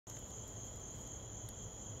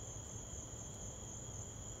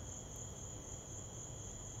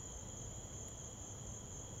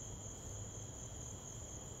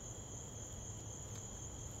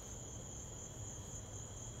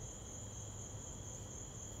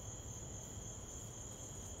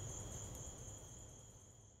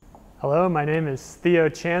Hello, my name is Theo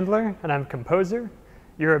Chandler, and I'm a composer.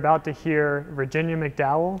 You're about to hear Virginia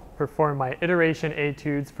McDowell perform my iteration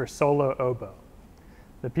etudes for solo oboe.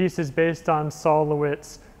 The piece is based on Sol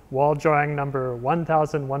LeWitt's wall drawing number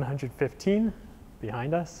 1115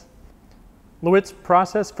 behind us. LeWitt's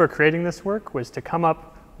process for creating this work was to come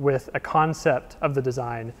up with a concept of the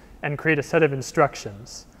design and create a set of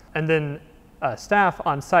instructions. And then staff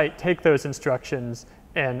on site take those instructions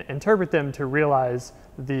and interpret them to realize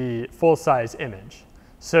the full-size image.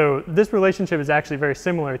 So this relationship is actually very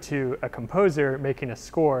similar to a composer making a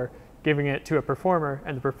score, giving it to a performer,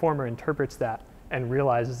 and the performer interprets that and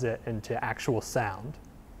realizes it into actual sound.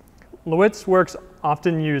 LeWitt's works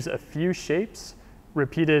often use a few shapes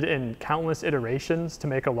repeated in countless iterations to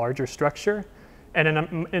make a larger structure.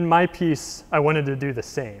 And in my piece, I wanted to do the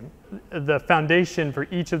same. The foundation for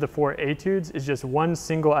each of the 4 etudes is just one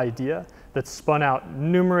single idea that's spun out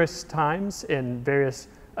numerous times in various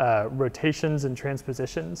rotations and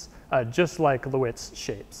transpositions, just like LeWitt's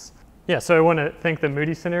shapes. Yeah, so I want to thank the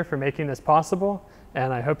Moody Center for making this possible,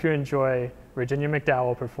 and I hope you enjoy Virginia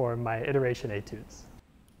McDowell perform my iteration etudes.